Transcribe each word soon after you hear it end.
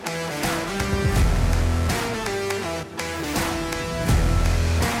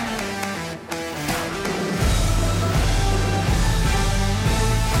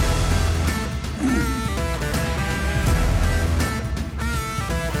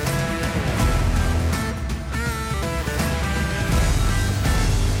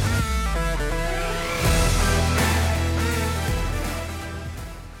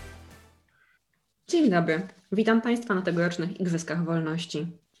dobry, witam Państwa na tegorocznych Igrzyskach Wolności.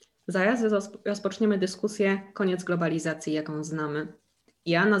 Zaraz rozpoczniemy dyskusję Koniec globalizacji, jaką znamy.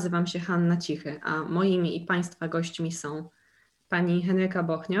 Ja nazywam się Hanna Cichy, a moimi i Państwa gośćmi są pani Henryka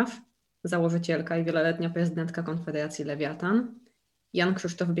Bochniarz, założycielka i wieloletnia prezydentka Konfederacji Lewiatan, Jan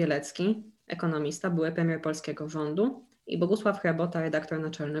Krzysztof Bielecki, ekonomista, były premier polskiego rządu i Bogusław Chrabota, redaktor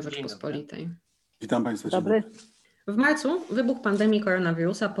naczelny Rzeczpospolitej. Witam Państwa. Dobry. W marcu wybuch pandemii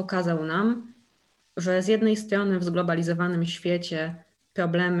koronawirusa pokazał nam, że z jednej strony w zglobalizowanym świecie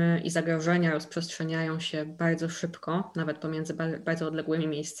problemy i zagrożenia rozprzestrzeniają się bardzo szybko, nawet pomiędzy bardzo odległymi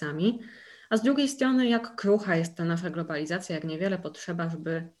miejscami, a z drugiej strony jak krucha jest ta nasza globalizacja, jak niewiele potrzeba,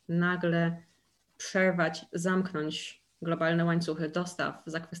 żeby nagle przerwać, zamknąć globalne łańcuchy dostaw,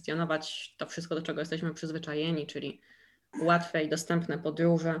 zakwestionować to wszystko, do czego jesteśmy przyzwyczajeni, czyli łatwe i dostępne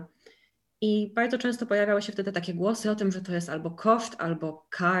podróże. I bardzo często pojawiały się wtedy takie głosy o tym, że to jest albo koszt, albo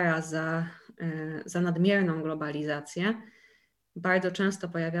kara za nadmierną globalizację. Bardzo często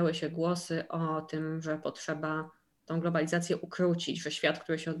pojawiały się głosy o tym, że potrzeba tą globalizację ukrócić, że świat,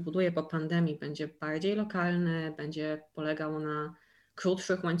 który się odbuduje po pandemii, będzie bardziej lokalny, będzie polegał na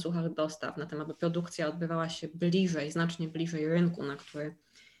krótszych łańcuchach dostaw, na tym, aby produkcja odbywała się bliżej, znacznie bliżej rynku, na który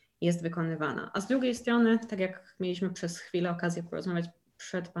jest wykonywana. A z drugiej strony, tak jak mieliśmy przez chwilę okazję porozmawiać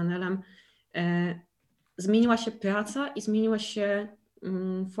przed panelem, zmieniła się praca i zmieniła się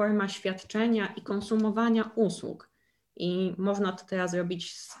forma świadczenia i konsumowania usług. I można to teraz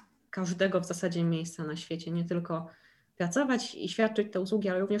robić z każdego w zasadzie miejsca na świecie, nie tylko pracować i świadczyć te usługi,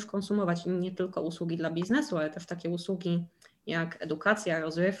 ale również konsumować. I nie tylko usługi dla biznesu, ale też takie usługi jak edukacja,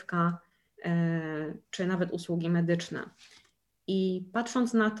 rozrywka, czy nawet usługi medyczne. I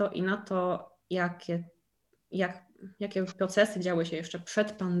patrząc na to i na to, jakie procesy działy się jeszcze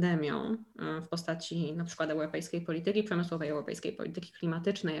przed pandemią w postaci na przykład europejskiej polityki przemysłowej, europejskiej polityki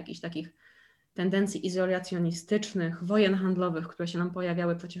klimatycznej, jakichś takich tendencji izolacjonistycznych, wojen handlowych, które się nam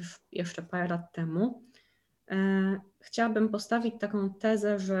pojawiały przecież jeszcze parę lat temu, chciałabym postawić taką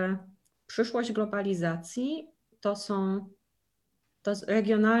tezę, że przyszłość globalizacji to jest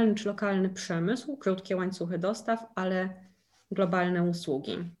regionalny czy lokalny przemysł, krótkie łańcuchy dostaw, ale globalne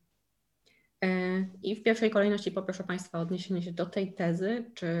usługi. I w pierwszej kolejności poproszę Państwa o odniesienie się do tej tezy.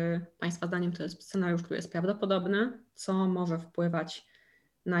 Czy Państwa zdaniem to jest scenariusz, który jest prawdopodobny? Co może wpływać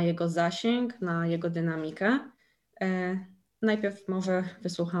na jego zasięg, na jego dynamikę? Najpierw może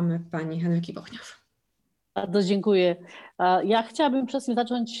wysłuchamy pani Henryki Bochniarz. Bardzo dziękuję. Ja chciałabym przede wszystkim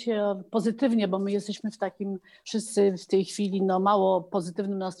zacząć pozytywnie, bo my jesteśmy w takim wszyscy w tej chwili mało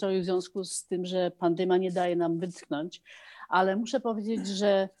pozytywnym nastroju w związku z tym, że pandemia nie daje nam wytchnąć. Ale muszę powiedzieć,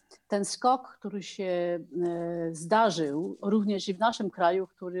 że ten skok, który się zdarzył również i w naszym kraju,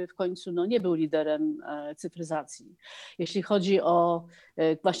 który w końcu nie był liderem cyfryzacji, jeśli chodzi o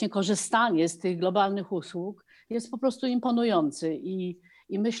właśnie korzystanie z tych globalnych usług, jest po prostu imponujący. I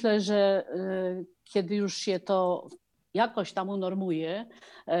myślę, że kiedy już się to jakoś tam unormuje,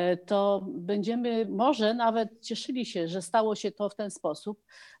 to będziemy może nawet cieszyli się, że stało się to w ten sposób,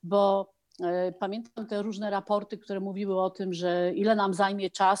 bo pamiętam te różne raporty, które mówiły o tym, że ile nam zajmie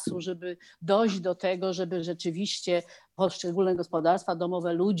czasu, żeby dojść do tego, żeby rzeczywiście poszczególne gospodarstwa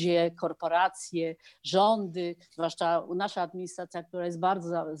domowe, ludzie, korporacje, rządy, zwłaszcza nasza administracja, która jest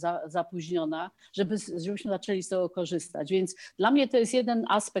bardzo zapóźniona, żebyśmy zaczęli z tego korzystać. Więc dla mnie to jest jeden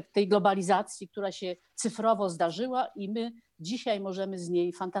aspekt tej globalizacji, która się cyfrowo zdarzyła i my dzisiaj możemy z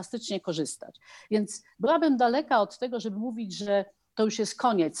niej fantastycznie korzystać. Więc byłabym daleka od tego, żeby mówić, że to już jest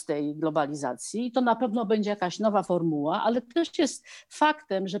koniec tej globalizacji i to na pewno będzie jakaś nowa formuła, ale też jest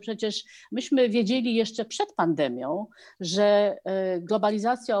faktem, że przecież myśmy wiedzieli jeszcze przed pandemią, że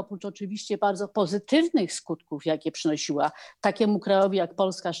globalizacja oprócz oczywiście bardzo pozytywnych skutków, jakie przynosiła takiemu krajowi jak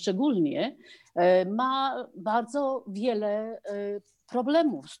Polska szczególnie, ma bardzo wiele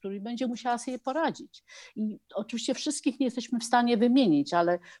problemów, z którymi będzie musiała sobie poradzić. I oczywiście wszystkich nie jesteśmy w stanie wymienić,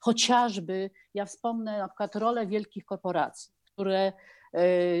 ale chociażby ja wspomnę na przykład rolę wielkich korporacji, które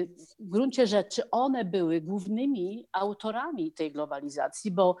w gruncie rzeczy one były głównymi autorami tej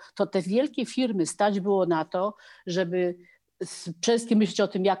globalizacji, bo to te wielkie firmy stać było na to, żeby przede wszystkim myśleć o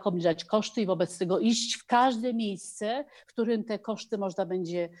tym, jak obniżać koszty i wobec tego iść w każde miejsce, w którym te koszty można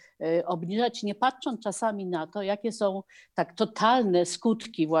będzie obniżać, nie patrząc czasami na to, jakie są tak totalne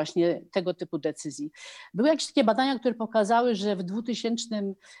skutki właśnie tego typu decyzji. Były jakieś takie badania, które pokazały, że w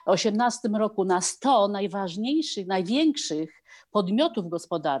 2018 roku na 100 najważniejszych, największych podmiotów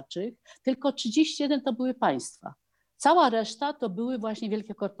gospodarczych tylko 31 to były państwa. Cała reszta to były właśnie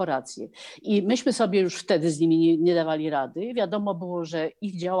wielkie korporacje. I myśmy sobie już wtedy z nimi nie dawali rady. Wiadomo było, że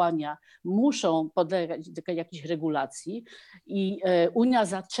ich działania muszą podlegać jakiejś regulacji i Unia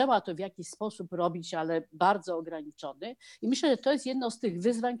zaczęła to w jakiś sposób robić, ale bardzo ograniczony. I myślę, że to jest jedno z tych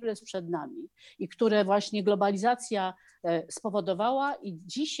wyzwań, które jest przed nami i które właśnie globalizacja spowodowała i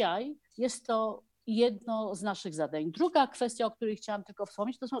dzisiaj jest to jedno z naszych zadań. Druga kwestia, o której chciałam tylko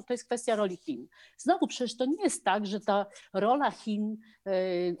wspomnieć, to jest kwestia roli Chin. Znowu przecież to nie jest tak, że ta rola Chin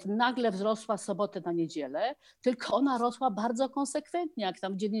nagle wzrosła z soboty na niedzielę, tylko ona rosła bardzo konsekwentnie. Jak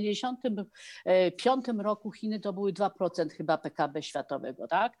tam w 1995 roku Chiny to były 2% chyba PKB światowego,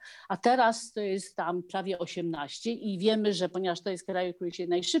 tak? A teraz to jest tam prawie 18% i wiemy, że ponieważ to jest kraj, który się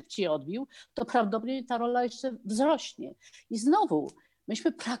najszybciej odbił, to prawdopodobnie ta rola jeszcze wzrośnie. I znowu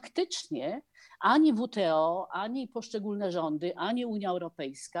myśmy praktycznie ani WTO, ani poszczególne rządy, ani Unia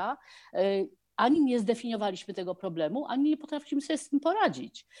Europejska, ani nie zdefiniowaliśmy tego problemu, ani nie potrafiliśmy sobie z tym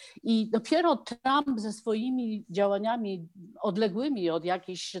poradzić. I dopiero Trump ze swoimi działaniami odległymi od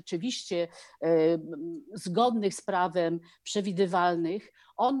jakichś rzeczywiście zgodnych z prawem, przewidywalnych,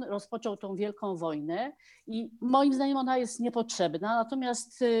 on rozpoczął tą wielką wojnę i moim zdaniem ona jest niepotrzebna.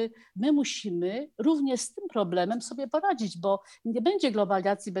 Natomiast my musimy również z tym problemem sobie poradzić, bo nie będzie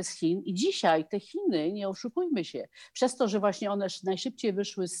globalizacji bez Chin i dzisiaj te Chiny, nie oszukujmy się, przez to, że właśnie one najszybciej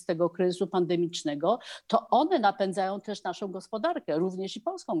wyszły z tego kryzysu pandemicznego, to one napędzają też naszą gospodarkę, również i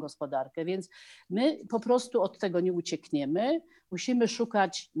polską gospodarkę, więc my po prostu od tego nie uciekniemy. Musimy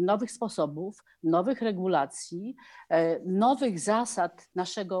szukać nowych sposobów, nowych regulacji, nowych zasad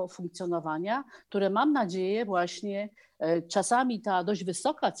naszego funkcjonowania, które mam nadzieję właśnie czasami ta dość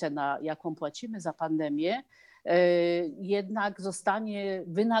wysoka cena, jaką płacimy za pandemię, jednak zostanie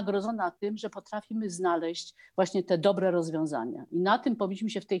wynagrodzona tym, że potrafimy znaleźć właśnie te dobre rozwiązania. I na tym powinniśmy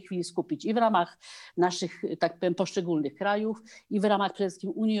się w tej chwili skupić i w ramach naszych, tak powiem, poszczególnych krajów, i w ramach przede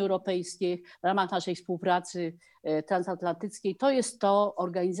wszystkim Unii Europejskiej, w ramach naszej współpracy transatlantyckiej. To jest to,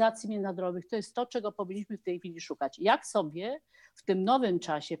 organizacji międzynarodowych, to jest to, czego powinniśmy w tej chwili szukać. Jak sobie w tym nowym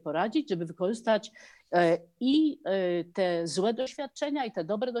czasie poradzić, żeby wykorzystać i te złe doświadczenia, i te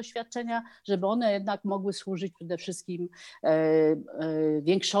dobre doświadczenia, żeby one jednak mogły służyć przede wszystkim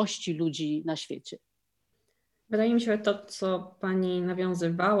większości ludzi na świecie. Wydaje mi się, że to, co pani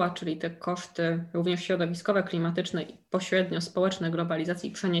nawiązywała, czyli te koszty również środowiskowe, klimatyczne i pośrednio społeczne globalizacji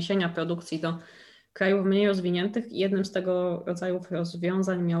i przeniesienia produkcji do krajów mniej rozwiniętych, jednym z tego rodzaju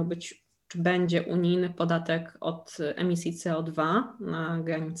rozwiązań miał być, czy będzie unijny podatek od emisji CO2 na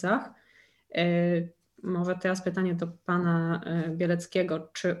granicach. Może teraz pytanie do pana Bieleckiego.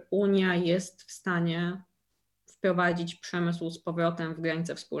 Czy Unia jest w stanie wprowadzić przemysł z powrotem w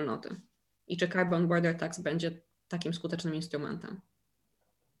granice wspólnoty? I czy Carbon Border Tax będzie takim skutecznym instrumentem?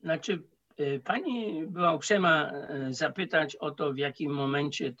 Znaczy, pani była uprzejma zapytać o to, w jakim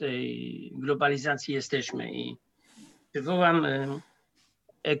momencie tej globalizacji jesteśmy. I przywołam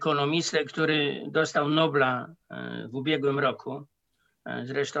ekonomistę, który dostał Nobla w ubiegłym roku.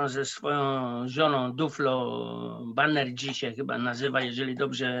 Zresztą ze swoją żoną Duflo Banerjee się chyba nazywa, jeżeli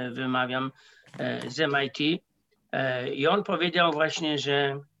dobrze wymawiam, z MIT. I on powiedział właśnie,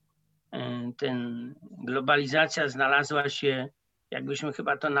 że ten globalizacja znalazła się, jakbyśmy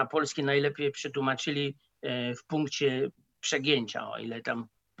chyba to na polski najlepiej przetłumaczyli, w punkcie przegięcia, o ile tam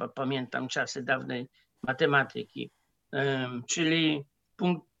pamiętam czasy dawnej matematyki. Czyli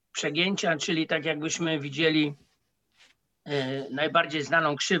punkt przegięcia, czyli tak jakbyśmy widzieli najbardziej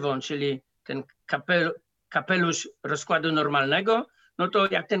znaną krzywą, czyli ten kapelusz rozkładu normalnego, no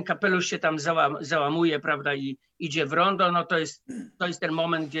to jak ten kapelusz się tam załamuje, prawda, i idzie w rondo, no to jest ten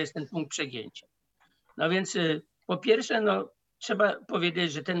moment, gdzie jest ten punkt przegięcia. No więc po pierwsze, no, trzeba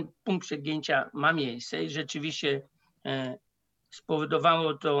powiedzieć, że ten punkt przegięcia ma miejsce i rzeczywiście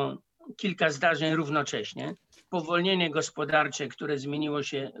spowodowało to kilka zdarzeń równocześnie. Powolnienie gospodarcze, które zmieniło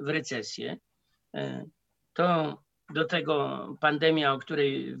się w recesję, to do tego pandemia, o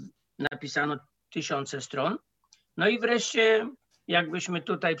której napisano tysiące stron. No i wreszcie, jakbyśmy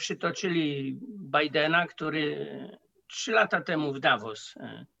tutaj przytoczyli Bidena, który 3 lata temu w Davos,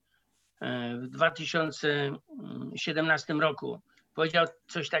 w 2017 roku powiedział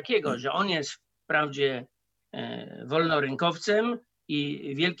coś takiego, że on jest wprawdzie wolnorynkowcem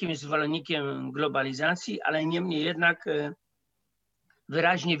i wielkim zwolennikiem globalizacji, ale niemniej jednak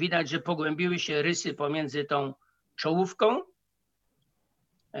wyraźnie widać, że pogłębiły się rysy pomiędzy tą czołówką,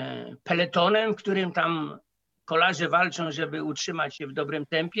 peletonem, w którym tam kolarze walczą, żeby utrzymać się w dobrym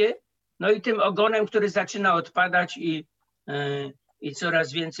tempie, no i tym ogonem, który zaczyna odpadać i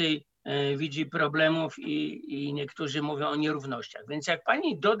coraz więcej widzi problemów i niektórzy mówią o nierównościach. Więc jak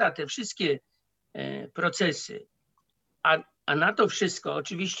pani doda te wszystkie procesy A na to wszystko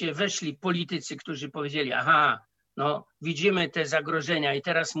oczywiście weszli politycy, którzy powiedzieli, aha, no widzimy te zagrożenia i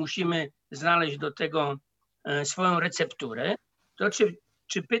teraz musimy znaleźć do tego swoją recepturę. To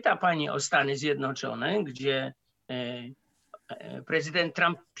czy pyta pani o Stany Zjednoczone, gdzie prezydent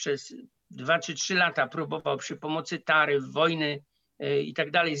Trump przez 2 czy 3 lata próbował przy pomocy taryf, wojny i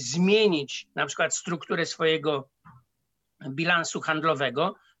tak dalej zmienić na przykład strukturę swojego bilansu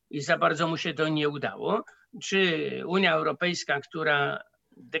handlowego i za bardzo mu się to nie udało. Czy Unia Europejska, która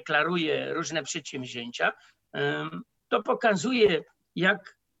deklaruje różne przedsięwzięcia, to pokazuje,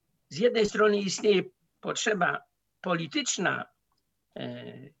 jak z jednej strony istnieje potrzeba polityczna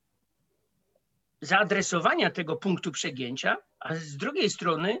zaadresowania tego punktu przegięcia, a z drugiej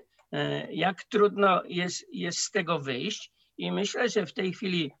strony jak trudno jest z tego wyjść. I myślę, że w tej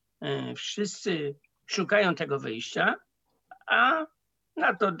chwili wszyscy szukają tego wyjścia, a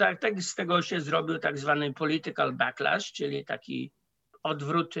na to tak z tego się zrobił tak zwany political backlash, czyli taki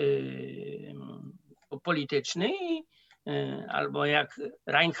odwrót polityczny, albo jak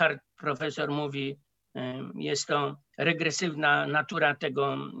Reinhardt profesor mówi, jest to regresywna natura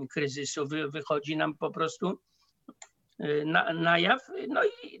tego kryzysu, wychodzi nam po prostu na jaw.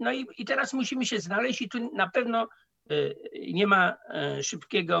 I teraz musimy się znaleźć i tu na pewno nie ma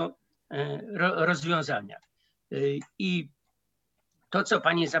szybkiego rozwiązania. I to, co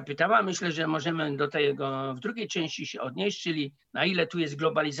pani zapytała, myślę, że możemy do tego w drugiej części się odnieść, czyli na ile tu jest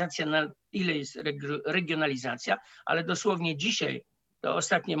globalizacja, na ile jest regionalizacja, ale dosłownie dzisiaj, to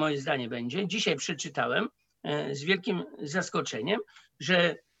ostatnie moje zdanie będzie, dzisiaj przeczytałem z wielkim zaskoczeniem,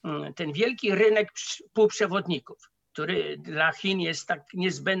 że ten wielki rynek półprzewodników, który dla Chin jest tak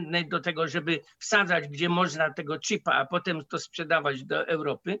niezbędny do tego, żeby wsadzać, gdzie można tego chipa, a potem to sprzedawać do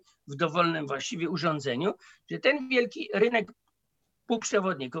Europy w dowolnym właściwie urządzeniu, że ten wielki rynek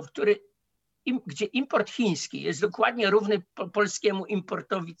półprzewodników, gdzie import chiński jest dokładnie równy polskiemu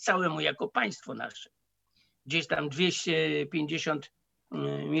importowi całemu jako państwo nasze. Gdzieś tam 250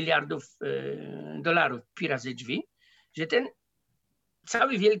 miliardów dolarów pi razy drzwi, że ten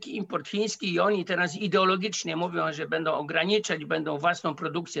cały wielki import chiński i oni teraz ideologicznie mówią, że będą ograniczać, będą własną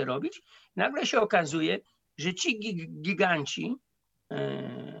produkcję robić. Nagle się okazuje, że ci giganci,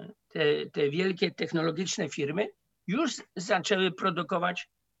 te wielkie technologiczne firmy już zaczęły produkować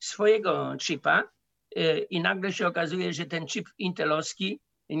swojego chipa i nagle się okazuje, że ten chip intelowski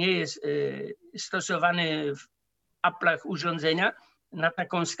nie jest stosowany w Apple'ach urządzenia na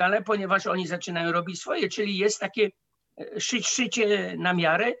taką skalę, ponieważ oni zaczynają robić swoje, czyli jest takie szycie na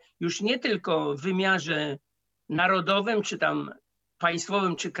miarę, już nie tylko w wymiarze narodowym, czy tam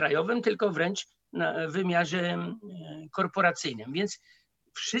państwowym, czy krajowym, tylko wręcz w wymiarze korporacyjnym. Więc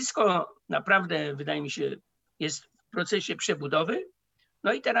wszystko naprawdę, wydaje mi się, jest w procesie przebudowy.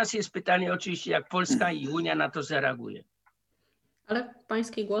 No i teraz jest pytanie oczywiście, jak Polska i Unia na to zareaguje. Ale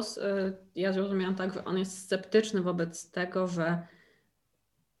pański głos, ja zrozumiałam tak, że on jest sceptyczny wobec tego, że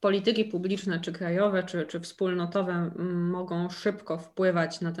polityki publiczne, czy krajowe, czy wspólnotowe mogą szybko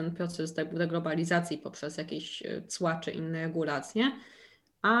wpływać na ten proces deglobalizacji poprzez jakieś cła czy inne regulacje,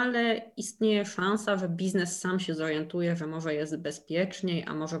 ale istnieje szansa, że biznes sam się zorientuje, że może jest bezpieczniej,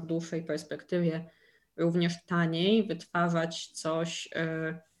 a może w dłuższej perspektywie również taniej wytwarzać coś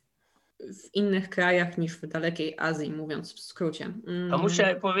w innych krajach niż w dalekiej Azji, mówiąc w skrócie. To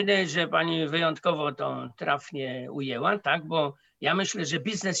muszę powiedzieć, że pani wyjątkowo to trafnie ujęła, tak? Bo ja myślę, że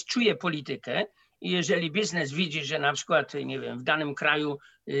biznes czuje politykę i jeżeli biznes widzi, że na przykład, nie wiem, w danym kraju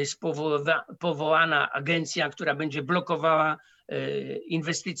jest powołana agencja, która będzie blokowała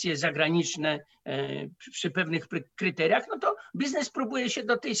inwestycje zagraniczne przy pewnych kryteriach, no to biznes próbuje się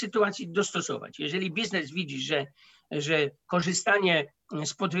do tej sytuacji dostosować. Jeżeli biznes widzi, że korzystanie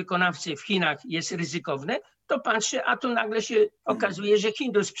z podwykonawcy w Chinach jest ryzykowne, to patrzy, a tu nagle się okazuje, że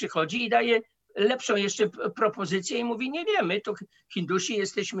Hindus przychodzi i daje lepszą jeszcze propozycję i mówi, nie wiemy, to Hindusi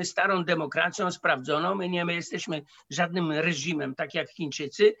jesteśmy starą demokracją sprawdzoną, my nie jesteśmy żadnym reżimem, tak jak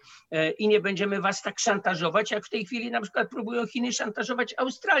Chińczycy i nie będziemy was tak szantażować, jak w tej chwili na przykład próbują Chiny szantażować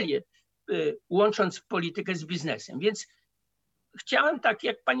Australię, łącząc politykę z biznesem. Więc chciałem tak,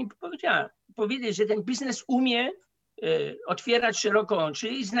 jak pani powiedziała, powiedzieć, że ten biznes umie otwierać szeroko oczy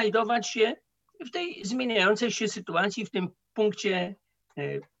i znajdować się w tej zmieniającej się sytuacji, w tym punkcie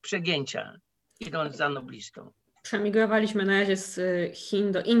przegięcia, idąc za noblistą. Przemigrowaliśmy na razie z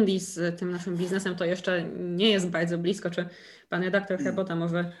Chin do Indii z tym naszym biznesem, to jeszcze nie jest bardzo blisko. Czy pan redaktor Chrabota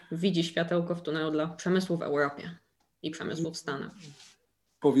może widzi światełko w tunelu dla przemysłu w Europie i przemysłu w Stanach?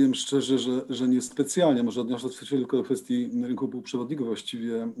 Powiem szczerze, że niespecjalnie. Może odniosę się tylko do kwestii rynku półprzewodników,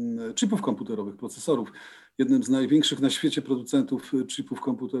 właściwie chipów komputerowych, procesorów. Jednym z największych na świecie producentów chipów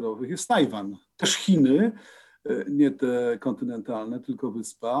komputerowych jest Tajwan. Też Chiny, nie te kontynentalne, tylko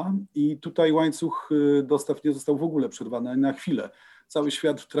wyspa. I tutaj łańcuch dostaw nie został w ogóle przerwany ani na chwilę. Cały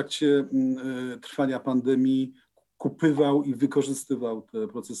świat w trakcie trwania pandemii kupywał i wykorzystywał te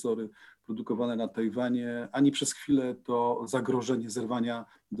procesory produkowane na Tajwanie. Ani przez chwilę to zagrożenie zerwania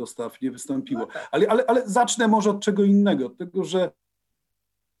dostaw nie wystąpiło. Ale zacznę może od czego innego,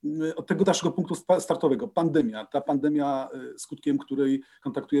 od tego naszego punktu startowego, pandemia. Ta pandemia, skutkiem której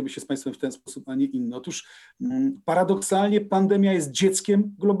kontaktujemy się z Państwem w ten sposób, a nie inny. Otóż paradoksalnie pandemia jest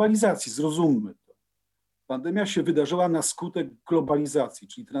dzieckiem globalizacji, zrozummy to. Pandemia się wydarzyła na skutek globalizacji,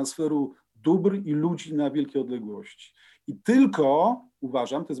 czyli transferu dóbr i ludzi na wielkie odległości. I tylko,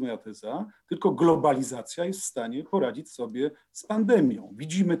 uważam, to jest moja teza, tylko globalizacja jest w stanie poradzić sobie z pandemią.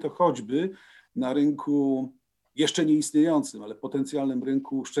 Widzimy to choćby na rynku jeszcze nieistniejącym, ale potencjalnym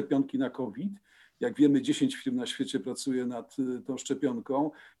rynku szczepionki na COVID. Jak wiemy, 10 firm na świecie pracuje nad tą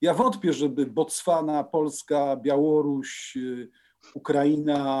szczepionką. Ja wątpię, żeby Botswana, Polska, Białoruś,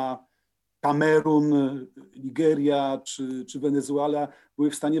 Ukraina, Kamerun, Nigeria czy Wenezuela były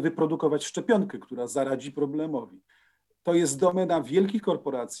w stanie wyprodukować szczepionkę, która zaradzi problemowi. To jest domena wielkich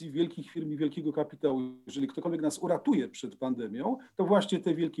korporacji, wielkich firm i wielkiego kapitału. Jeżeli ktokolwiek nas uratuje przed pandemią, to właśnie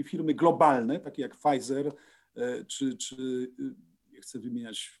te wielkie firmy globalne, takie jak Pfizer, czy nie chcę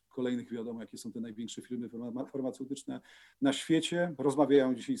wymieniać kolejnych, wiadomo jakie są te największe firmy farmaceutyczne na świecie,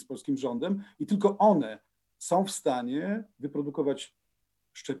 rozmawiają dzisiaj z polskim rządem i tylko one są w stanie wyprodukować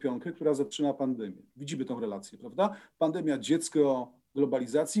szczepionkę, która zatrzyma pandemię. Widzimy tą relację, prawda? Pandemia, dziecko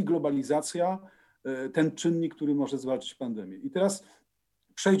globalizacji, globalizacja, ten czynnik, który może zwalczyć pandemię. I teraz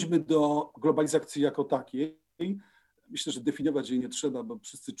przejdźmy do globalizacji jako takiej. Myślę, że definiować jej nie trzeba, bo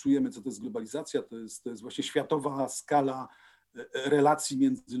wszyscy czujemy, co to jest globalizacja. To jest właśnie światowa skala relacji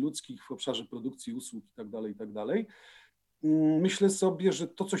międzyludzkich w obszarze produkcji, usług i tak dalej. Myślę sobie, że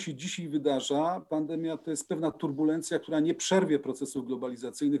to, co się dzisiaj wydarza, pandemia, to jest pewna turbulencja, która nie przerwie procesów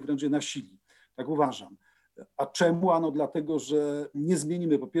globalizacyjnych, wręcz je nasili. Tak uważam. A czemu? Ano dlatego, że nie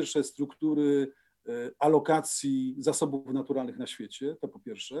zmienimy po pierwsze struktury alokacji zasobów naturalnych na świecie, to po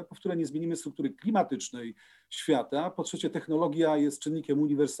pierwsze. Po wtóre, nie zmienimy struktury klimatycznej świata. Po trzecie, technologia jest czynnikiem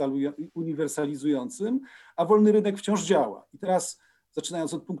uniwersalizującym, a wolny rynek wciąż działa. I teraz,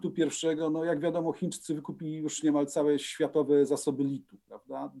 zaczynając od punktu pierwszego, no jak wiadomo, Chińczycy wykupili już niemal całe światowe zasoby litu,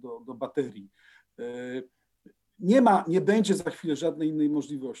 prawda, do baterii. Nie będzie za chwilę żadnej innej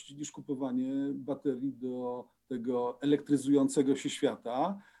możliwości niż kupowanie baterii do tego elektryzującego się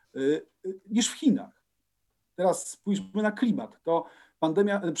świata niż w Chinach. Teraz spójrzmy na klimat. To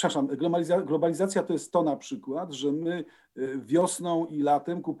globalizacja to jest to na przykład, że my wiosną i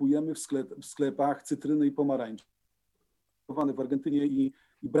latem kupujemy w sklepach cytryny i pomarańcze w Argentynie i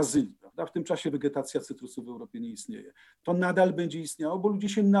Brazylii. Prawda? W tym czasie wegetacja cytrusów w Europie nie istnieje. To nadal będzie istniało, bo ludzie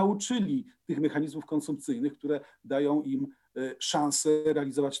się nauczyli tych mechanizmów konsumpcyjnych, które dają im szansę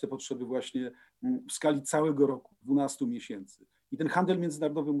realizować te potrzeby właśnie w skali całego roku, 12 miesięcy. I ten handel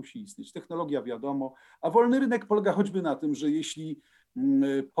międzynarodowy musi istnieć. Technologia wiadomo, a wolny rynek polega choćby na tym, że jeśli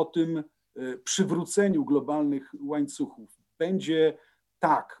po tym przywróceniu globalnych łańcuchów będzie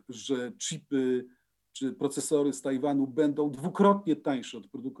tak, że chipy czy procesory z Tajwanu będą dwukrotnie tańsze od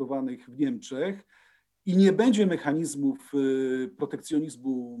produkowanych w Niemczech i nie będzie mechanizmów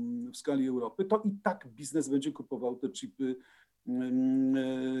protekcjonizmu w skali Europy, to i tak biznes będzie kupował te chipy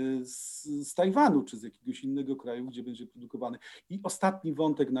z Tajwanu czy z jakiegoś innego kraju, gdzie będzie produkowany. I ostatni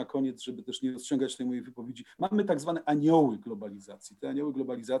wątek na koniec, żeby też nie rozciągać tej mojej wypowiedzi. Mamy tak zwane anioły globalizacji. Te anioły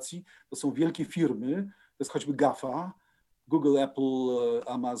globalizacji to są wielkie firmy, to jest choćby GAFA, Google, Apple,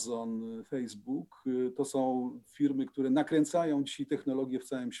 Amazon, Facebook. To są firmy, które nakręcają dzisiaj technologię w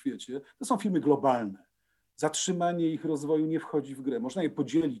całym świecie. To są firmy globalne. Zatrzymanie ich rozwoju nie wchodzi w grę. Można je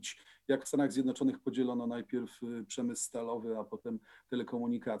podzielić, jak w Stanach Zjednoczonych podzielono najpierw przemysł stalowy, a potem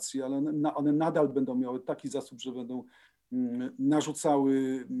telekomunikacje, ale one nadal będą miały taki zasób, że będą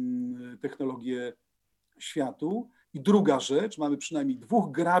narzucały technologię światu. I druga rzecz, mamy przynajmniej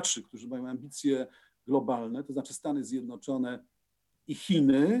dwóch graczy, którzy mają ambicje globalne, to znaczy Stany Zjednoczone i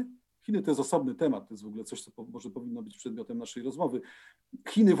Chiny. Chiny to jest osobny temat, to jest w ogóle coś, co może powinno być przedmiotem naszej rozmowy.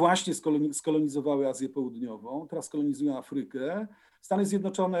 Chiny właśnie skolonizowały Azję Południową, teraz kolonizują Afrykę. Stany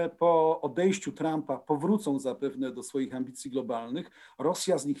Zjednoczone po odejściu Trumpa powrócą zapewne do swoich ambicji globalnych.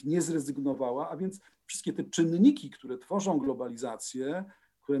 Rosja z nich nie zrezygnowała, a więc wszystkie te czynniki, które tworzą globalizację,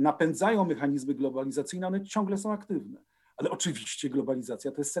 które napędzają mechanizmy globalizacyjne, one ciągle są aktywne. Ale oczywiście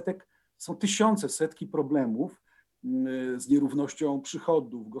globalizacja to jest są tysiące, setki problemów z nierównością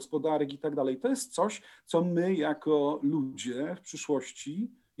przychodów, gospodarek i tak dalej. To jest coś, co my jako ludzie w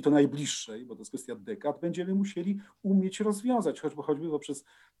przyszłości, i to najbliższej, bo to jest kwestia dekad, będziemy musieli umieć rozwiązać, choćby poprzez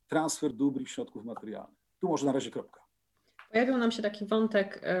transfer dóbr i środków materialnych. Tu może na razie kropka. Pojawił nam się taki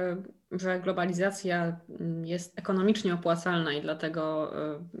wątek, że globalizacja jest ekonomicznie opłacalna i dlatego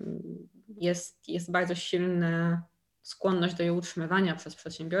jest bardzo silna skłonność do jej utrzymywania przez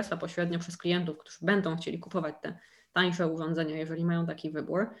przedsiębiorstwa, pośrednio przez klientów, którzy będą chcieli kupować te tańsze urządzenia, jeżeli mają taki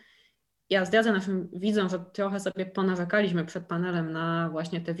wybór. Ja zdradzę naszym widzom, że trochę sobie ponarzekaliśmy przed panelem na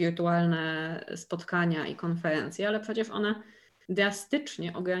właśnie te wirtualne spotkania i konferencje, ale przecież one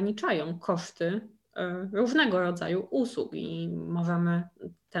drastycznie ograniczają koszty różnego rodzaju usług i możemy,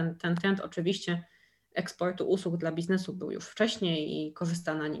 ten trend oczywiście eksportu usług dla biznesu był już wcześniej i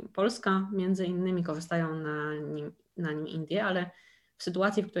korzysta na nim Polska, między innymi korzystają na nim Indie, ale w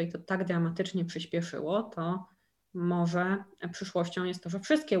sytuacji, w której to tak dramatycznie przyspieszyło, to może przyszłością jest to, że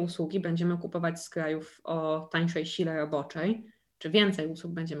wszystkie usługi będziemy kupować z krajów o tańszej sile roboczej, czy więcej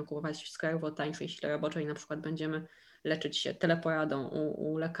usług będziemy kupować z krajów o tańszej sile roboczej, na przykład będziemy leczyć się teleporadą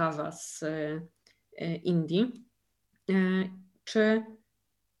u lekarza z Indii. Czy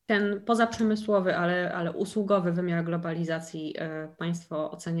ten pozaprzemysłowy, ale usługowy wymiar globalizacji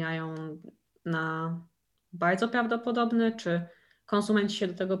Państwo oceniają na bardzo prawdopodobny, czy konsumenci się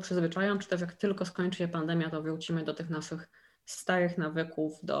do tego przyzwyczają, czy też jak tylko skończy się pandemia, to wrócimy do tych naszych starych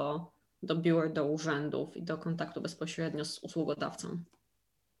nawyków, do biur, do urzędów i do kontaktu bezpośrednio z usługodawcą?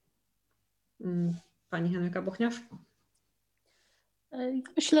 Pani Henryka Bochniarz?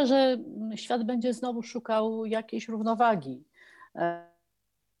 Myślę, że świat będzie znowu szukał jakiejś równowagi.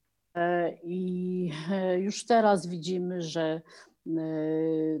 I już teraz widzimy, że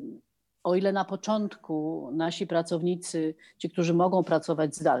o ile na początku nasi pracownicy, ci, którzy mogą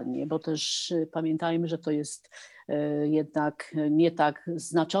pracować zdalnie, bo też pamiętajmy, że to jest jednak nie tak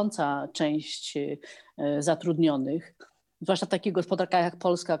znacząca część zatrudnionych, zwłaszcza w takich gospodarkach jak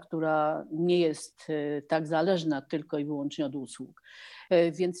Polska, która nie jest tak zależna tylko i wyłącznie od usług.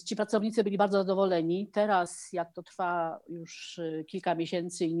 Więc ci pracownicy byli bardzo zadowoleni. Teraz, jak to trwa już kilka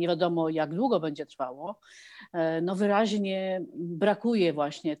miesięcy i nie wiadomo, jak długo będzie trwało, no wyraźnie brakuje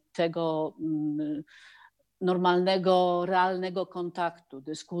właśnie tego normalnego, realnego kontaktu,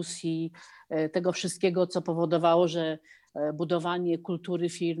 dyskusji, tego wszystkiego, co powodowało, że budowanie kultury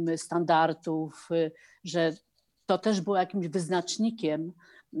firmy, standardów, że to też było jakimś wyznacznikiem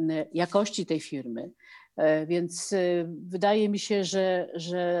jakości tej firmy. Więc wydaje mi się,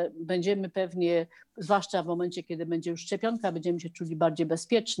 że będziemy pewnie, zwłaszcza w momencie, kiedy będzie już szczepionka, będziemy się czuli bardziej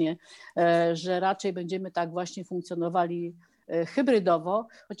bezpiecznie, że raczej będziemy tak właśnie funkcjonowali hybrydowo,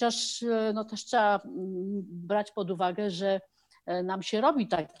 chociaż no też trzeba brać pod uwagę, że nam się robi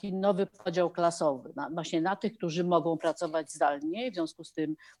taki nowy podział klasowy, właśnie na tych, którzy mogą pracować zdalnie, w związku z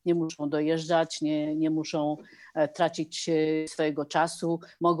tym nie muszą dojeżdżać, nie muszą tracić swojego czasu,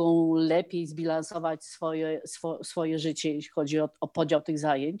 mogą lepiej zbilansować swoje życie, jeśli chodzi o podział tych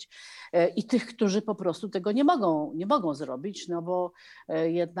zajęć, i tych, którzy po prostu tego nie mogą zrobić, no bo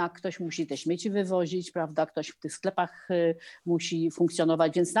jednak ktoś musi te śmieci wywozić, prawda, ktoś w tych sklepach musi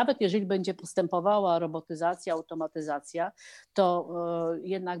funkcjonować, więc nawet jeżeli będzie postępowała robotyzacja, automatyzacja, to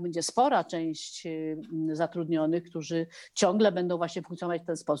jednak będzie spora część zatrudnionych, którzy ciągle będą właśnie funkcjonować w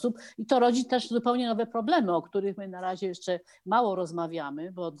ten sposób i to rodzi też zupełnie nowe problemy, o których my na razie jeszcze mało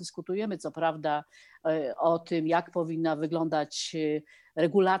rozmawiamy, bo dyskutujemy co prawda o tym, jak powinna wyglądać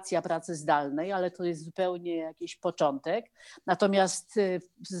regulacja pracy zdalnej, ale to jest zupełnie jakiś początek. Natomiast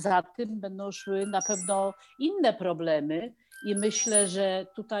za tym będą szły na pewno inne problemy i myślę, że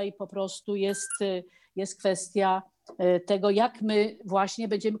tutaj po prostu jest kwestia tego, jak my właśnie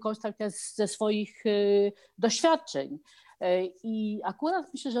będziemy korzystać ze swoich doświadczeń. I akurat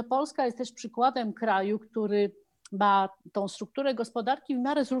myślę, że Polska jest też przykładem kraju, który ma tą strukturę gospodarki w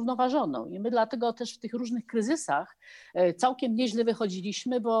miarę zrównoważoną i my dlatego też w tych różnych kryzysach całkiem nieźle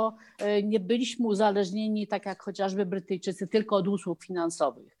wychodziliśmy, bo nie byliśmy uzależnieni, tak jak chociażby Brytyjczycy, tylko od usług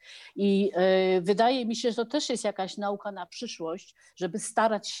finansowych. I wydaje mi się, że to też jest jakaś nauka na przyszłość, żeby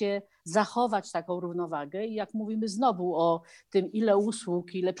starać się zachować taką równowagę i jak mówimy znowu o tym, ile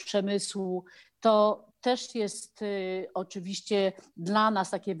usług, ile przemysłu, to też jest oczywiście dla nas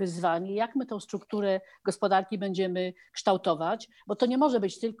takie wyzwanie, jak my tą strukturę gospodarki będziemy kształtować, bo to nie może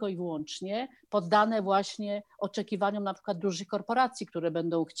być tylko i wyłącznie poddane właśnie oczekiwaniom na przykład dużych korporacji,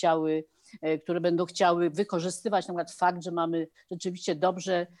 które będą chciały wykorzystywać na przykład fakt, że mamy rzeczywiście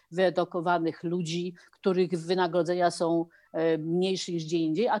dobrze wyedukowanych ludzi, których wynagrodzenia są mniejsze niż gdzie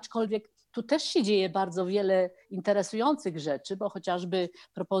indziej, aczkolwiek tu też się dzieje bardzo wiele interesujących rzeczy, bo chociażby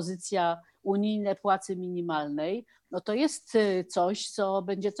propozycja unijnej płacy minimalnej, no to jest coś, co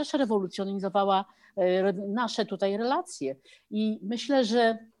będzie też rewolucjonizowała nasze tutaj relacje. I myślę,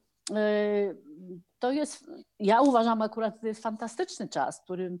 że to jest, ja uważam akurat, to jest fantastyczny czas, w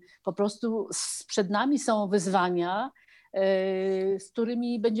którym po prostu przed nami są wyzwania, z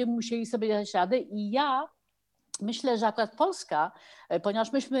którymi będziemy musieli sobie dać radę i ja myślę, że akurat Polska,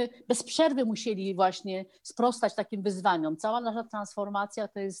 ponieważ myśmy bez przerwy musieli właśnie sprostać takim wyzwaniom. Cała nasza transformacja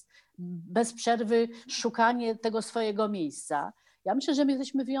to jest bez przerwy szukanie tego swojego miejsca. Ja myślę, że my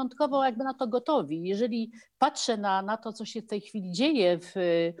jesteśmy wyjątkowo jakby na to gotowi. Jeżeli patrzę na to, co się w tej chwili dzieje w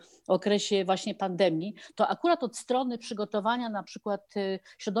okresie właśnie pandemii, to akurat od strony przygotowania na przykład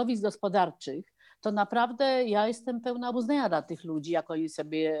środowisk gospodarczych, to naprawdę ja jestem pełna uznania dla tych ludzi, jak oni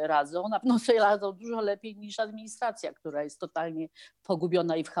sobie radzą. Na pewno sobie radzą dużo lepiej niż administracja, która jest totalnie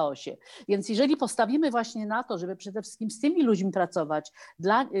pogubiona i w chaosie. Więc jeżeli postawimy właśnie na to, żeby przede wszystkim z tymi ludźmi pracować,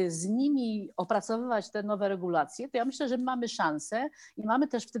 z nimi opracowywać te nowe regulacje, to ja myślę, że mamy szansę i mamy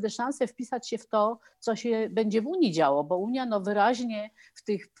też wtedy szansę wpisać się w to, co się będzie w Unii działo, bo Unia no wyraźnie w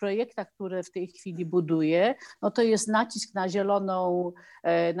tych projektach, które w tej chwili buduje, no to jest nacisk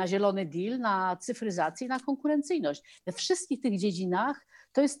na zielony deal, na cyfryzację i na konkurencyjność. We wszystkich tych dziedzinach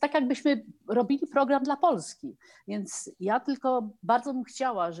to jest tak, jakbyśmy robili program dla Polski. Więc ja tylko bardzo bym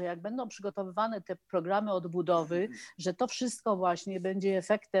chciała, że jak będą przygotowywane te programy odbudowy, że to wszystko właśnie będzie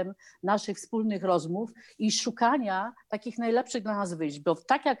efektem naszych wspólnych rozmów i szukania takich najlepszych dla nas wyjść. Bo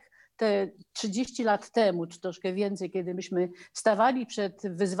tak jak te 30 lat temu, czy troszkę więcej, kiedy myśmy stawali przed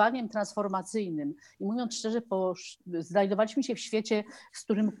wyzwaniem transformacyjnym i mówiąc szczerze, znajdowaliśmy się w świecie, z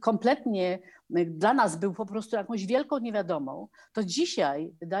którym kompletnie dla nas był po prostu jakąś wielką niewiadomą, to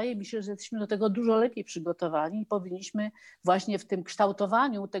dzisiaj wydaje mi się, że jesteśmy do tego dużo lepiej przygotowani i powinniśmy właśnie w tym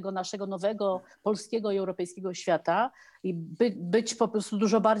kształtowaniu tego naszego nowego polskiego i europejskiego świata i być po prostu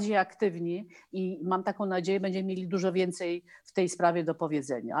dużo bardziej aktywni i mam taką nadzieję, będziemy mieli dużo więcej w tej sprawie do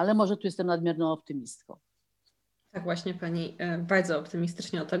powiedzenia, ale może tu jestem nadmierną optymistką. Tak właśnie pani bardzo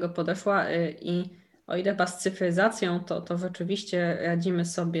optymistycznie do tego podeszła i o ile z cyfryzacją, to rzeczywiście radzimy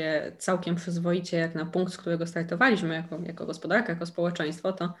sobie całkiem przyzwoicie jak na punkt, z którego startowaliśmy jako gospodarka, jako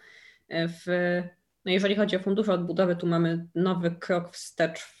społeczeństwo, to no jeżeli chodzi o fundusze odbudowy, tu mamy nowy krok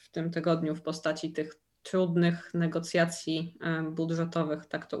wstecz w tym tygodniu w postaci tych trudnych negocjacji budżetowych,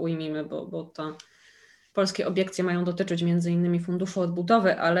 tak to ujmijmy, bo to polskie obiekcje mają dotyczyć między innymi funduszu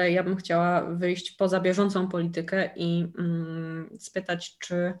odbudowy, ale ja bym chciała wyjść poza bieżącą politykę i spytać,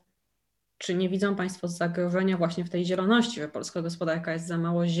 czy nie widzą Państwo zagrożenia właśnie w tej zieloności, że polska gospodarka jest za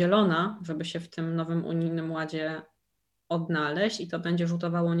mało zielona, żeby się w tym nowym unijnym ładzie odnaleźć i to będzie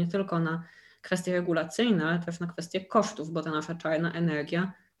rzutowało nie tylko na kwestie regulacyjne, ale też na kwestie kosztów, bo ta nasza czarna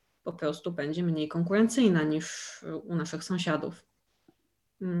energia po prostu będzie mniej konkurencyjna niż u naszych sąsiadów.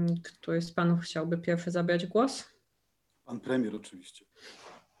 Któryś z Panów chciałby pierwszy zabrać głos? Pan premier oczywiście.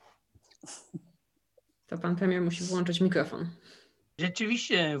 To Pan premier musi włączyć mikrofon.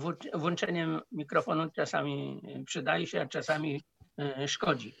 Rzeczywiście włączeniem mikrofonu czasami przydaje się, a czasami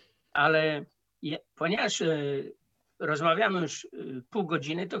szkodzi. Ale ponieważ rozmawiamy już pół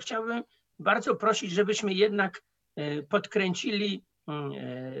godziny, to chciałbym bardzo prosić, żebyśmy jednak podkręcili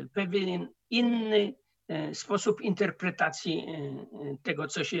pewien inny sposób interpretacji tego,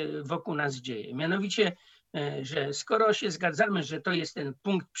 co się wokół nas dzieje. Mianowicie, że skoro się zgadzamy, że to jest ten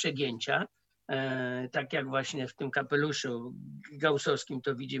punkt przegięcia, tak jak właśnie w tym kapeluszu gaussowskim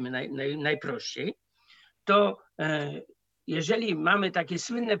to widzimy najprościej, to jeżeli mamy takie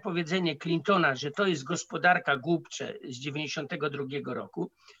słynne powiedzenie Clintona, że to jest gospodarka głupcze z 92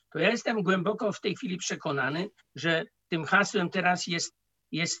 roku, to ja jestem głęboko w tej chwili przekonany, że tym hasłem teraz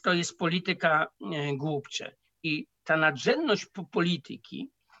to jest polityka głupcze. I ta nadrzędność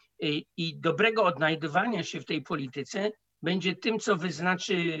polityki i dobrego odnajdywania się w tej polityce będzie tym, co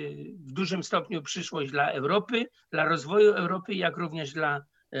wyznaczy w dużym stopniu przyszłość dla Europy, dla rozwoju Europy, jak również dla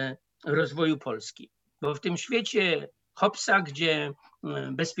rozwoju Polski. Bo w tym świecie Hobbesa, gdzie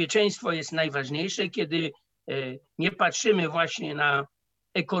bezpieczeństwo jest najważniejsze, kiedy nie patrzymy właśnie na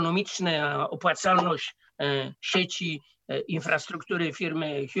ekonomiczną opłacalność sieci, infrastruktury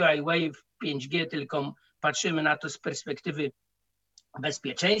firmy Huawei w 5G, tylko patrzymy na to z perspektywy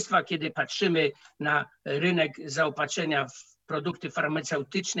bezpieczeństwa, kiedy patrzymy na rynek zaopatrzenia w produkty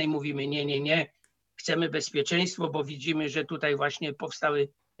farmaceutyczne i mówimy nie, chcemy bezpieczeństwo, bo widzimy, że tutaj właśnie powstały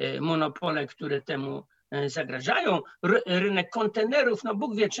monopole, które temu zagrażają. Rynek kontenerów, no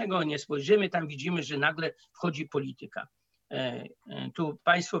Bóg wie czego nie spojrzymy, tam widzimy, że nagle wchodzi polityka. Tu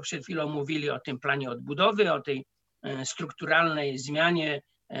Państwo przed chwilą mówili o tym planie odbudowy, o tej strukturalnej zmianie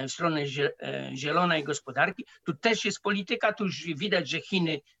w stronę zielonej gospodarki. Tu też jest polityka, tu już widać, że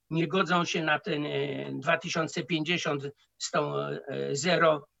Chiny nie godzą się na ten 2050 z tą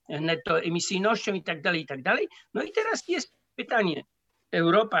zero netto emisyjnością i tak dalej, i tak dalej. No i teraz jest pytanie,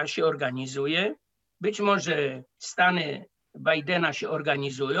 Europa się organizuje, być może Stany Bidena się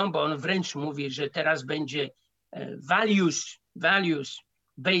organizują, bo on wręcz mówi, że teraz będzie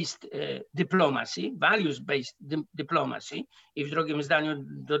values-based diplomacy i w drugim zdaniu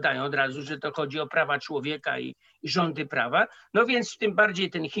dodają od razu, że to chodzi o prawa człowieka i rządy prawa. No więc tym bardziej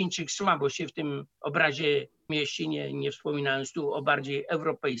ten Chińczyk słabo się w tym obrazie mieści, nie wspominając tu o bardziej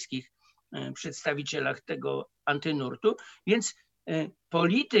europejskich przedstawicielach tego antynurtu. Więc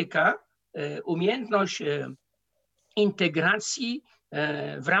polityka, umiejętność integracji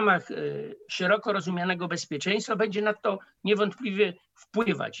w ramach szeroko rozumianego bezpieczeństwa będzie na to niewątpliwie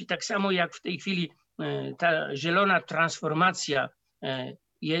wpływać. I tak samo jak w tej chwili ta zielona transformacja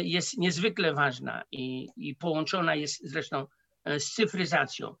jest niezwykle ważna i połączona jest zresztą z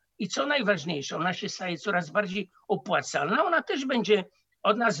cyfryzacją. I co najważniejsze, ona się staje coraz bardziej opłacalna. Ona też będzie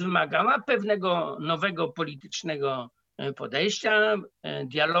od nas wymagała pewnego nowego politycznego podejścia,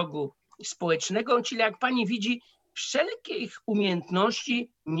 dialogu społecznego, czyli jak pani widzi, wszelkich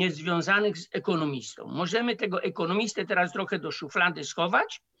umiejętności niezwiązanych z ekonomistą. Możemy tego ekonomistę teraz trochę do szuflady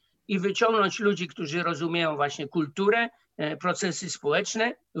schować i wyciągnąć ludzi, którzy rozumieją właśnie kulturę, procesy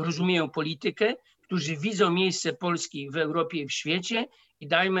społeczne, rozumieją politykę, którzy widzą miejsce Polski w Europie i w świecie i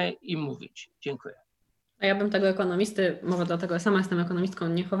dajmy im mówić. Dziękuję. A ja bym tego ekonomisty, może dlatego ja sama jestem ekonomistką,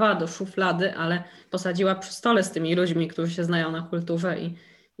 nie chowała do szuflady, ale posadziła przy stole z tymi ludźmi, którzy się znają na kulturze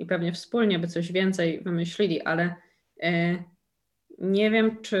i pewnie wspólnie by coś więcej wymyślili, ale nie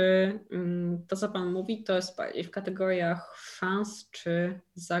wiem, czy to, co pan mówi, to jest bardziej w kategoriach szans czy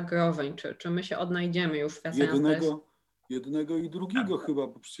zagrożeń, czy my się odnajdziemy już jednego i drugiego chyba,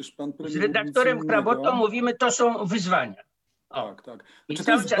 bo przecież pan premier... Z redaktorem Chrabotą mówimy, to są wyzwania. Tak. I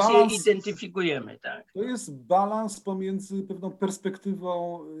cały czas je identyfikujemy. Tak. To jest balans pomiędzy pewną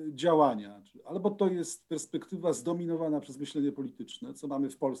perspektywą działania. Albo to jest perspektywa zdominowana przez myślenie polityczne, co mamy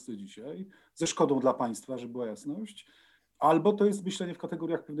w Polsce dzisiaj, ze szkodą dla państwa, żeby była jasność, albo to jest myślenie w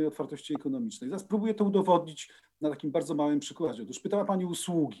kategoriach pewnej otwartości ekonomicznej. Zaraz spróbuję to udowodnić na takim bardzo małym przykładzie. Otóż pytała pani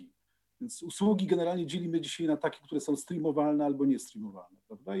usługi. Więc usługi generalnie dzielimy dzisiaj na takie, które są streamowalne albo niestreamowalne.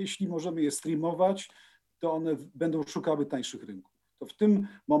 Prawda? Jeśli możemy je streamować, to one będą szukały tańszych rynków. To w tym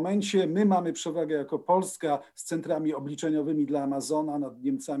momencie my mamy przewagę jako Polska z centrami obliczeniowymi dla Amazona nad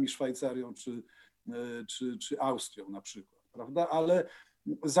Niemcami, Szwajcarią czy Austrią na przykład, prawda? Ale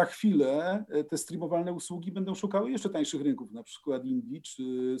za chwilę te streamowalne usługi będą szukały jeszcze tańszych rynków, na przykład Indii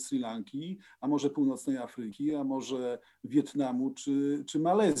czy Sri Lanki, a może północnej Afryki, a może Wietnamu czy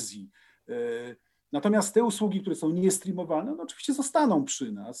Malezji. Natomiast te usługi, które są niestreamowalne, no oczywiście zostaną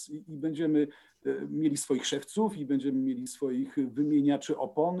przy nas i będziemy mieli swoich szewców i będziemy mieli swoich wymieniaczy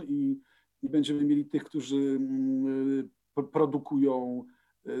opon i będziemy mieli tych, którzy produkują,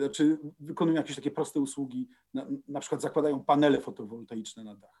 znaczy wykonują jakieś takie proste usługi, na przykład zakładają panele fotowoltaiczne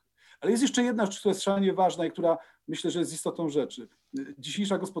na dach. Ale jest jeszcze jedna rzecz, która jest szalenie ważna i która myślę, że jest istotą rzeczy.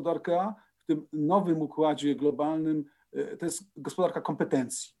 Dzisiejsza gospodarka w tym nowym układzie globalnym to jest gospodarka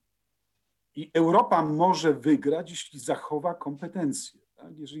kompetencji. I Europa może wygrać, jeśli zachowa kompetencje,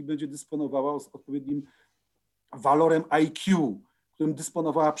 tak? Jeżeli będzie dysponowała odpowiednim walorem IQ, którym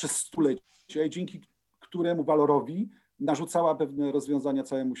dysponowała przez stulecia i dzięki któremu walorowi narzucała pewne rozwiązania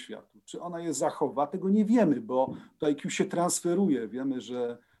całemu światu. Czy ona je zachowa? Tego nie wiemy, bo to IQ się transferuje. Wiemy,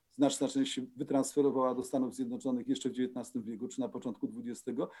 że znaczna część się wytransferowała do Stanów Zjednoczonych jeszcze w XIX wieku czy na początku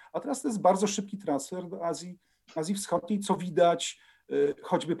XX, a teraz to jest bardzo szybki transfer do Azji Wschodniej, co widać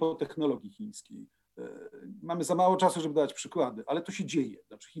choćby po technologii chińskiej. Mamy za mało czasu, żeby dać przykłady, ale to się dzieje.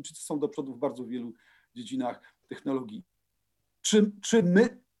 Znaczy Chińczycy są do przodu w bardzo wielu dziedzinach technologii. Czy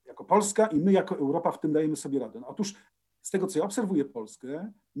my jako Polska i my jako Europa w tym dajemy sobie radę? No, otóż z tego, co ja obserwuję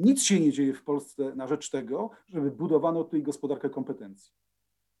Polskę, nic się nie dzieje w Polsce na rzecz tego, żeby budowano tutaj gospodarkę kompetencji.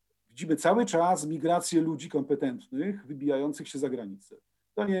 Widzimy cały czas migrację ludzi kompetentnych, wybijających się za granicę.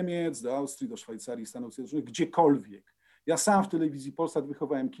 Do Niemiec, do Austrii, do Szwajcarii, Stanów Zjednoczonych, gdziekolwiek. Ja sam w telewizji Polsat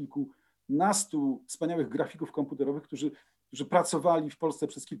wychowałem kilkunastu wspaniałych grafików komputerowych, którzy pracowali w Polsce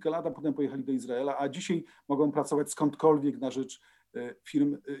przez kilka lat, a potem pojechali do Izraela, a dzisiaj mogą pracować skądkolwiek na rzecz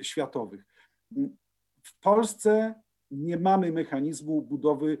firm światowych. W Polsce nie mamy mechanizmu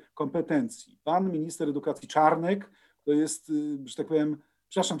budowy kompetencji. Pan minister edukacji Czarnek to jest, że tak powiem,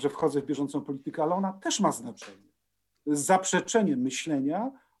 przepraszam, że wchodzę w bieżącą politykę, ale ona też ma znaczenie. To jest zaprzeczenie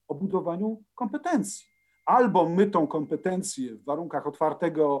myślenia o budowaniu kompetencji. Albo my tą kompetencję w warunkach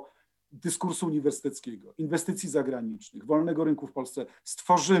otwartego dyskursu uniwersyteckiego, inwestycji zagranicznych, wolnego rynku w Polsce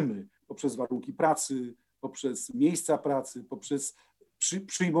stworzymy poprzez warunki pracy, poprzez miejsca pracy, poprzez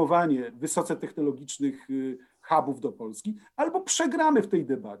przyjmowanie wysoce technologicznych hubów do Polski, albo przegramy w tej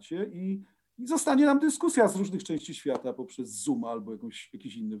debacie i zostanie nam dyskusja z różnych części świata poprzez Zoom albo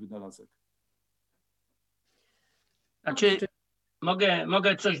jakiś inny wynalazek. Znaczy,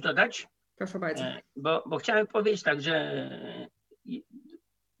 mogę coś dodać? Proszę bardzo. Bo chciałem powiedzieć tak, że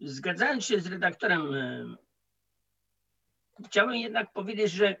zgadzając się z redaktorem, chciałem jednak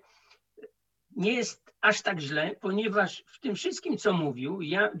powiedzieć, że nie jest aż tak źle, ponieważ w tym wszystkim, co mówił,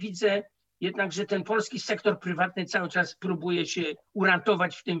 ja widzę jednak, że ten polski sektor prywatny cały czas próbuje się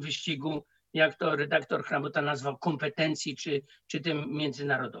uratować w tym wyścigu, jak to redaktor Chrabota nazwał, kompetencji czy tym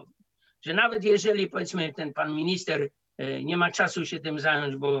międzynarodowym. Że nawet jeżeli, powiedzmy, ten pan minister nie ma czasu się tym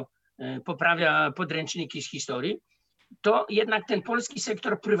zająć, bo poprawia podręczniki z historii, to jednak ten polski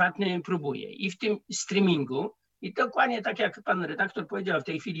sektor prywatny próbuje. I w tym streamingu, i dokładnie tak jak pan redaktor powiedział, w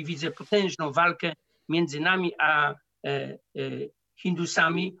tej chwili widzę potężną walkę między nami a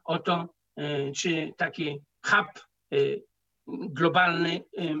Hindusami o to, czy taki hub globalny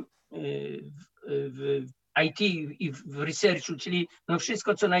w IT i w researchu, czyli no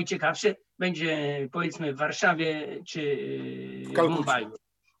wszystko co najciekawsze będzie, powiedzmy, w Warszawie czy w Mumbaiu.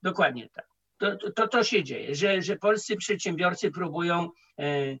 Dokładnie tak. To się dzieje, że polscy przedsiębiorcy próbują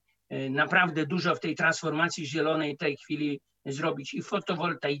naprawdę dużo w tej transformacji zielonej w tej chwili zrobić i w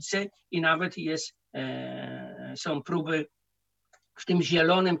fotowoltaice, i nawet są próby w tym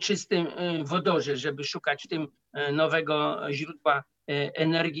zielonym, czystym wodorze, żeby szukać w tym nowego źródła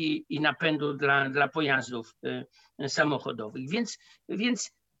energii i napędu dla pojazdów samochodowych.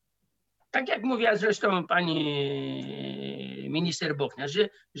 Więc tak jak mówiła zresztą pani minister Bochniarz,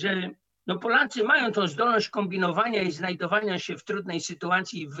 że no Polacy mają tą zdolność kombinowania i znajdowania się w trudnej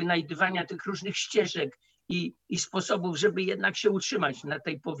sytuacji, wynajdywania tych różnych ścieżek i sposobów, żeby jednak się utrzymać na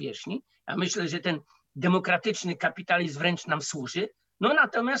tej powierzchni. Ja myślę, że ten demokratyczny kapitalizm wręcz nam służy. No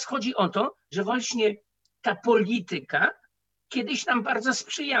natomiast chodzi o to, że właśnie ta polityka kiedyś nam bardzo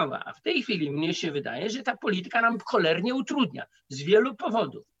sprzyjała, a w tej chwili mnie się wydaje, że ta polityka nam cholernie utrudnia z wielu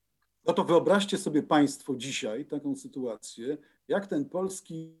powodów. No to wyobraźcie sobie państwo dzisiaj taką sytuację, jak ten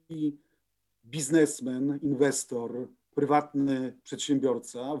polski biznesmen, inwestor, prywatny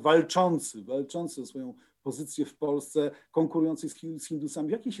przedsiębiorca, walczący o swoją pozycję w Polsce, konkurujący z Hindusami.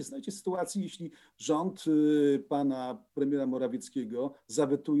 W jakiej się znajdzie sytuacji, jeśli rząd pana premiera Morawieckiego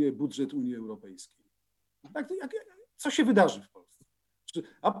zawetuje budżet Unii Europejskiej? Co się wydarzy w Polsce?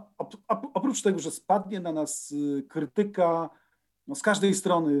 Oprócz tego, że spadnie na nas krytyka z każdej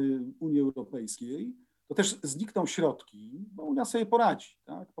strony Unii Europejskiej, to też znikną środki, bo Unia sobie poradzi.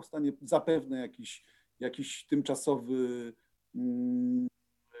 Tak? Powstanie zapewne jakiś tymczasowy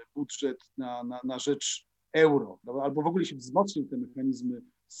budżet na rzecz euro, albo w ogóle się wzmocnią te mechanizmy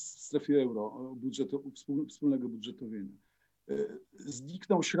w strefie euro, wspólnego budżetowania.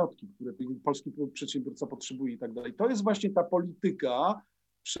 Znikną środki, które polski przedsiębiorca potrzebuje i tak dalej. To jest właśnie ta polityka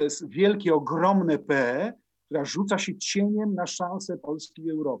przez wielkie, ogromne P, która rzuca się cieniem na szansę Polski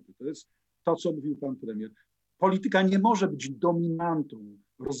i Europy. To jest to, co mówił pan premier. Polityka nie może być dominantą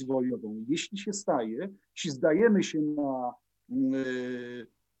rozwojową. Jeśli zdajemy się na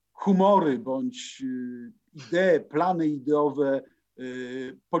humory bądź idee, plany ideowe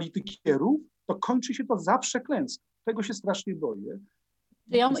politykierów, to kończy się to zawsze klęską. Tego się strasznie boję.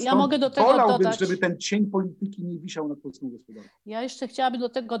 Ja mogę do tego dodać, żeby ten cień polityki nie wisiał nad polską gospodarką. Ja jeszcze chciałabym do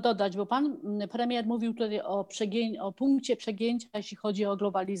tego dodać, bo pan premier mówił tutaj o punkcie przegięcia, jeśli chodzi o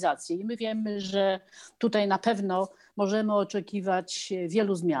globalizację. I my wiemy, że tutaj na pewno możemy oczekiwać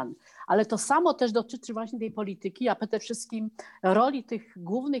wielu zmian. Ale to samo też dotyczy właśnie tej polityki, a przede wszystkim roli tych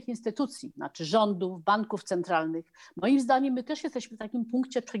głównych instytucji, znaczy rządów, banków centralnych. Moim zdaniem my też jesteśmy w takim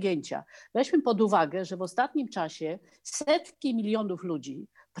punkcie przegięcia. Weźmy pod uwagę, że w ostatnim czasie setki milionów ludzi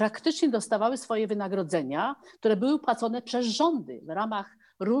praktycznie dostawały swoje wynagrodzenia, które były płacone przez rządy w ramach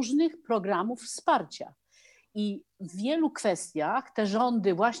różnych programów wsparcia. I w wielu kwestiach te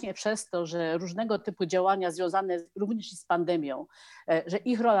rządy właśnie przez to, że różnego typu działania związane również z pandemią, że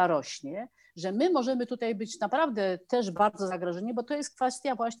ich rola rośnie, że my możemy tutaj być naprawdę też bardzo zagrożeni, bo to jest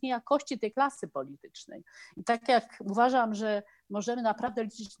kwestia właśnie jakości tej klasy politycznej. I tak jak uważam, że możemy naprawdę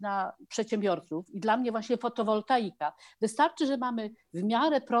liczyć na przedsiębiorców i dla mnie właśnie fotowoltaika. Wystarczy, że mamy w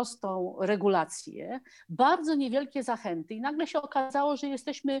miarę prostą regulację, bardzo niewielkie zachęty i nagle się okazało, że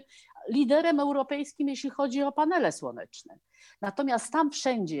jesteśmy liderem europejskim, jeśli chodzi o panele słoneczne. Natomiast tam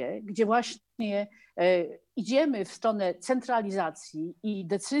wszędzie, gdzie właśnie idziemy w stronę centralizacji i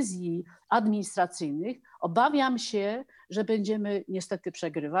decyzji administracyjnych, obawiam się, że będziemy niestety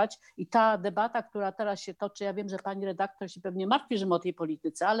przegrywać. I ta debata, która teraz się toczy, ja wiem, że pani redaktor się pewnie martwi, że my o tej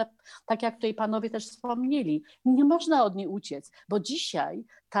polityce, ale tak jak tutaj panowie też wspomnieli, nie można od niej uciec, bo dzisiaj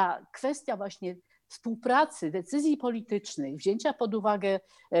ta kwestia właśnie współpracy, decyzji politycznych, wzięcia pod uwagę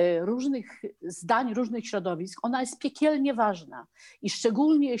różnych zdań, różnych środowisk, ona jest piekielnie ważna. I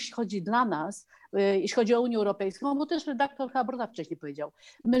szczególnie jeśli chodzi dla nas, jeśli chodzi o Unię Europejską, bo też redaktor Chrabota wcześniej powiedział,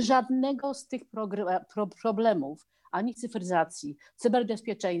 my żadnego z tych problemów, ani cyfryzacji,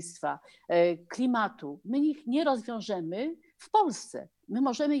 cyberbezpieczeństwa, klimatu, my ich nie rozwiążemy w Polsce. My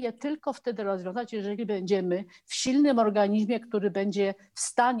możemy je tylko wtedy rozwiązać, jeżeli będziemy w silnym organizmie, który będzie w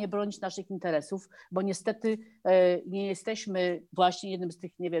stanie bronić naszych interesów, bo niestety nie jesteśmy właśnie jednym z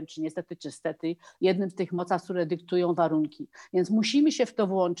tych, nie wiem czy niestety czy stety, jednym z tych mocarstw, które dyktują warunki. Więc musimy się w to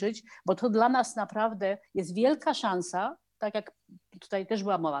włączyć, bo to dla nas naprawdę jest wielka szansa, tak jak tutaj też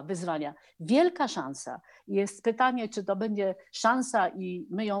była mowa, wyzwania. Wielka szansa. Jest pytanie, czy to będzie szansa i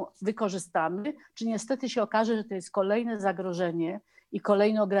my ją wykorzystamy, czy niestety się okaże, że to jest kolejne zagrożenie i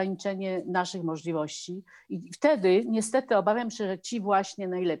kolejne ograniczenie naszych możliwości. I wtedy niestety obawiam się, że ci właśnie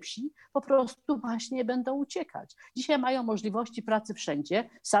najlepsi po prostu właśnie będą uciekać. Dzisiaj mają możliwości pracy wszędzie,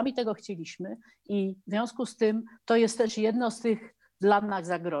 sami tego chcieliśmy i w związku z tym to jest też jedno z tych dla nas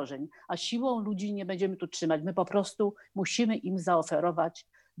zagrożeń, a siłą ludzi nie będziemy tu trzymać. My po prostu musimy im zaoferować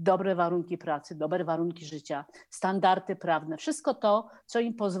dobre warunki pracy, dobre warunki życia, standardy prawne, wszystko to, co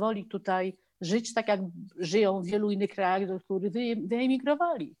im pozwoli tutaj żyć tak, jak żyją w wielu innych krajach, do których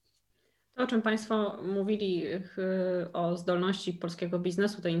wyemigrowali. To, o czym Państwo mówili o zdolności polskiego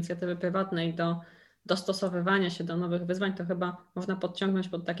biznesu, tej inicjatywy prywatnej do dostosowywania się do nowych wyzwań, to chyba można podciągnąć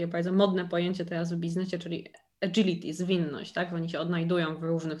pod takie bardzo modne pojęcie teraz w biznesie, czyli agility, zwinność. Tak? Oni się odnajdują w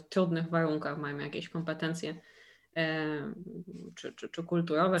różnych trudnych warunkach, mają jakieś kompetencje czy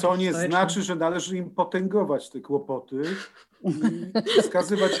kulturowe, co czy nie historyczne. znaczy, że należy im potęgować te kłopoty i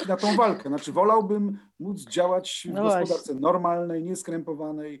wskazywać ich na tą walkę. Znaczy wolałbym móc działać w gospodarce normalnej,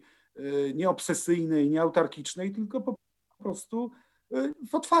 nieskrępowanej, nieobsesyjnej, nieautarkicznej, tylko po prostu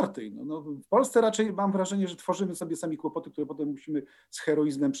w otwartej. W Polsce raczej mam wrażenie, że tworzymy sobie sami kłopoty, które potem musimy z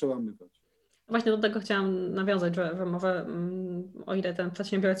heroizmem przełamywać. Właśnie do tego chciałam nawiązać, że może o ile te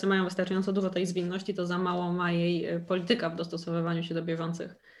przedsiębiorcy mają wystarczająco dużo tej zwinności, to za mało ma jej polityka w dostosowywaniu się do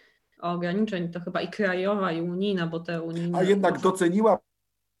bieżących ograniczeń. To chyba i krajowa, i unijna, bo te unijne... A jednak doceniła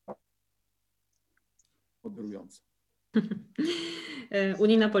moderujące.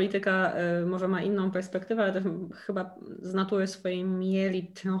 Unijna polityka może ma inną perspektywę, ale też chyba z natury swojej mieli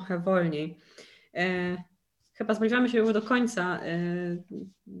trochę wolniej. Chyba zbliżamy się już do końca.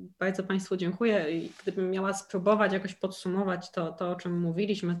 Bardzo Państwu dziękuję. Gdybym miała spróbować jakoś podsumować to o czym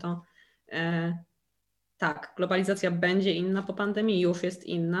mówiliśmy, to tak, globalizacja będzie inna po pandemii, już jest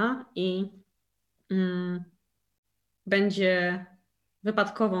inna i będzie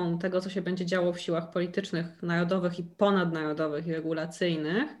wypadkową tego, co się będzie działo w siłach politycznych, narodowych i ponadnarodowych i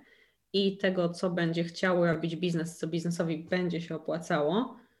regulacyjnych i tego, co będzie chciał robić biznes, co biznesowi będzie się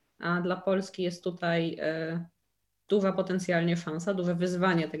opłacało. A dla Polski jest tutaj duża potencjalnie szansa, duże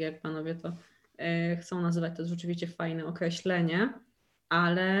wyzwanie, tak jak panowie to chcą nazywać, to jest rzeczywiście fajne określenie,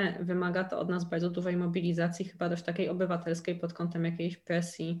 ale wymaga to od nas bardzo dużej mobilizacji, chyba też takiej obywatelskiej pod kątem jakiejś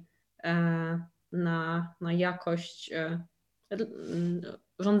presji na jakość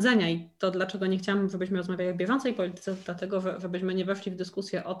rządzenia. I to dlaczego nie chciałam, żebyśmy rozmawiali o bieżącej polityce, dlatego żebyśmy nie weszli w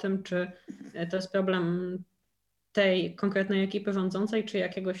dyskusję o tym, czy to jest problem tej konkretnej ekipy rządzącej, czy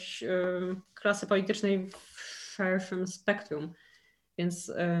jakiegoś klasy politycznej w szerszym spektrum. Więc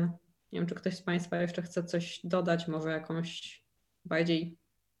nie wiem, czy ktoś z Państwa jeszcze chce coś dodać, może jakąś bardziej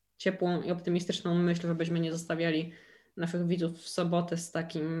ciepłą i optymistyczną myśl, żebyśmy nie zostawiali naszych widzów w sobotę z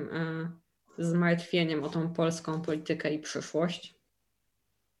takim zmartwieniem o tą polską politykę i przyszłość.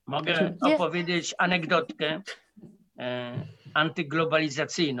 Mogę opowiedzieć anegdotkę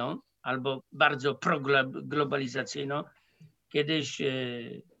antyglobalizacyjną albo bardzo proglobalizacyjną. Kiedyś,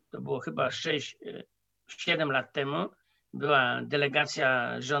 to było chyba 6-7 lat temu, była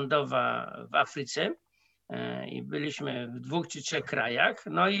delegacja rządowa w Afryce i byliśmy w 2 czy 3 krajach.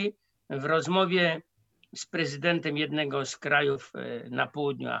 No i w rozmowie z prezydentem jednego z krajów na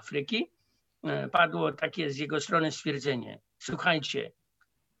południu Afryki padło takie z jego strony stwierdzenie: słuchajcie,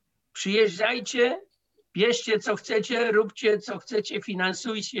 przyjeżdżajcie, bierzcie co chcecie, róbcie co chcecie,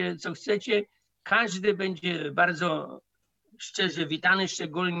 finansujcie co chcecie. Każdy będzie bardzo szczerze witany,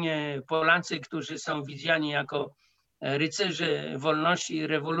 szczególnie Polacy, którzy są widziani jako rycerze wolności i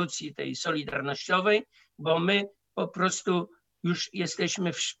rewolucji tej solidarnościowej, bo my po prostu już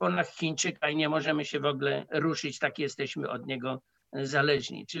jesteśmy w szponach Chińczyka i nie możemy się w ogóle ruszyć, tak jesteśmy od niego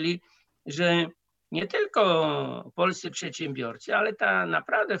zależni. Czyli, że nie tylko polscy przedsiębiorcy, ale ta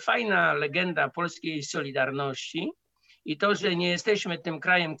naprawdę fajna legenda polskiej solidarności i to, że nie jesteśmy tym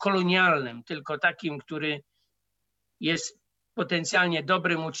krajem kolonialnym, tylko takim, który jest potencjalnie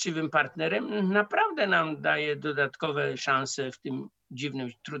dobrym, uczciwym partnerem, naprawdę nam daje dodatkowe szanse w tym dziwnym,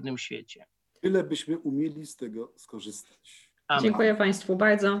 trudnym świecie. Tyle byśmy umieli z tego skorzystać. Amen. Dziękuję Państwu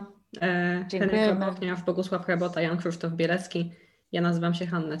bardzo. Dziękujemy. Henryka Bochniarz, Bogusław Chrabota, Jan Krzysztof Bielecki. Ja nazywam się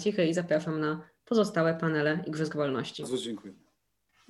Hanna Cichy i zapraszam na pozostałe panele Igrzysk Wolności. Bardzo dziękuję.